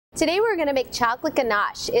Today we're going to make chocolate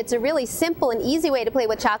ganache. It's a really simple and easy way to play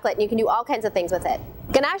with chocolate, and you can do all kinds of things with it.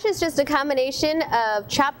 Ganache is just a combination of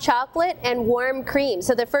chopped chocolate and warm cream.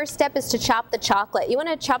 So the first step is to chop the chocolate. You want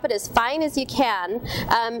to chop it as fine as you can,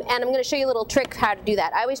 and I'm going to show you a little trick how to do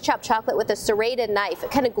that. I always chop chocolate with a serrated knife.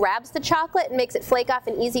 It kind of grabs the chocolate and makes it flake off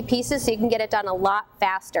in easy pieces so you can get it done a lot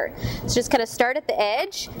faster. So just kind of start at the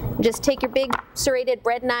edge, just take your big serrated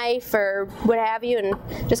bread knife or what have you and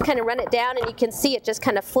just kind of run it down, and you can see it just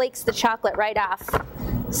kind of flakes the chocolate right off.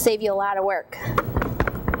 Save you a lot of work.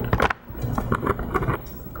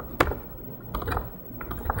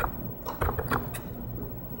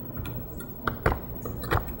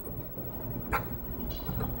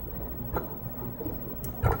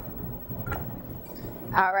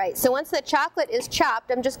 All right, so once the chocolate is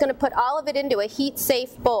chopped, I'm just going to put all of it into a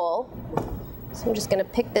heat-safe bowl. So I'm just going to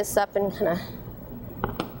pick this up and kind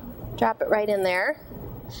of drop it right in there.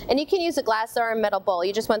 And you can use a glass or a metal bowl.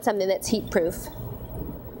 You just want something that's heat-proof.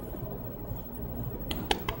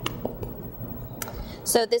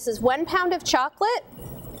 So this is 1 pound of chocolate.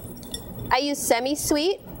 I use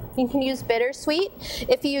semi-sweet. You can use bittersweet.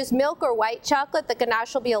 If you use milk or white chocolate, the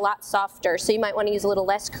ganache will be a lot softer, so you might want to use a little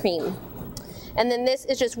less cream. And then this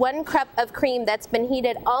is just 1 cup of cream that's been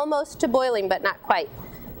heated almost to boiling, but not quite.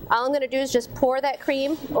 All I'm going to do is just pour that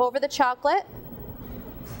cream over the chocolate.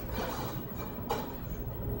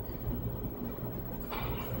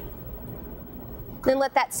 Then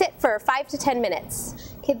let that sit for 5 to 10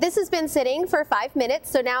 minutes. Okay, this has been sitting for 5 minutes,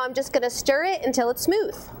 so now I'm just going to stir it until it's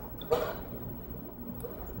smooth.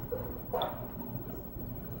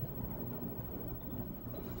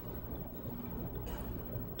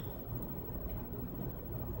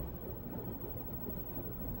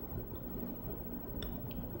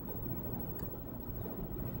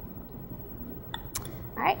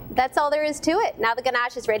 All right, that's all there is to it. Now the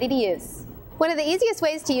ganache is ready to use. One of the easiest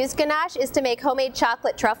ways to use ganache is to make homemade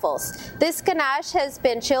chocolate truffles. This ganache has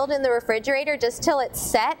been chilled in the refrigerator just till it's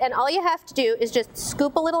set, and all you have to do is just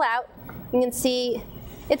scoop a little out. You can see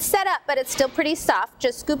it's set up, but it's still pretty soft.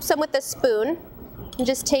 Just scoop some with a spoon and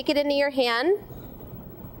just take it into your hand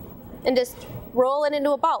and just roll it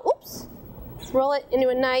into a ball. Oops! Roll it into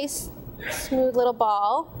a nice, smooth little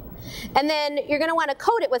ball. And then you're going to want to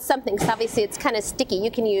coat it with something, because obviously it's kind of sticky.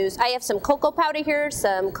 You can use, I have some cocoa powder here,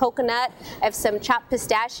 some coconut, I have some chopped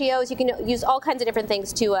pistachios. You can use all kinds of different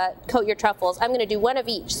things to coat your truffles. I'm going to do one of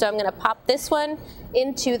each. So I'm going to pop this one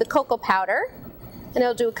into the cocoa powder, and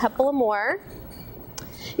I'll do a couple of more.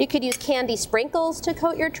 You could use candy sprinkles to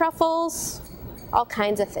coat your truffles, all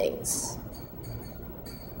kinds of things.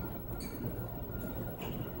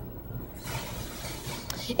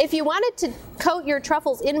 If you wanted to coat your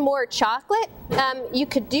truffles in more chocolate, you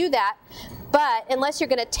could do that, but unless you're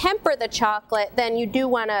going to temper the chocolate, then you do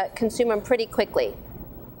want to consume them pretty quickly.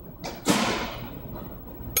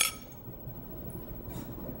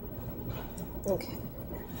 Okay.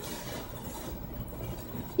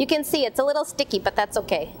 You can see it's a little sticky, but that's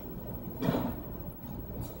okay.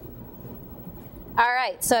 All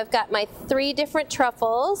right, so I've got my 3 different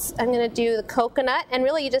truffles. I'm going to do the coconut, and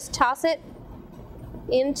really you just toss it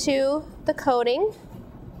into the coating,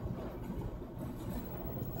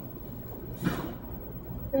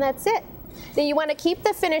 and that's it. Now you want to keep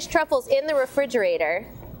the finished truffles in the refrigerator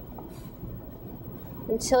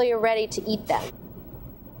until you're ready to eat them.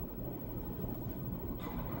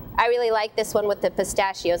 I really like this one with the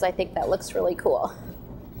pistachios. I think that looks really cool.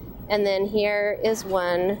 And then here is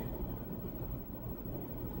one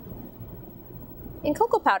in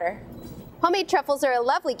cocoa powder. Homemade truffles are a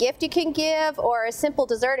lovely gift you can give, or a simple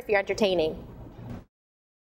dessert if you're entertaining.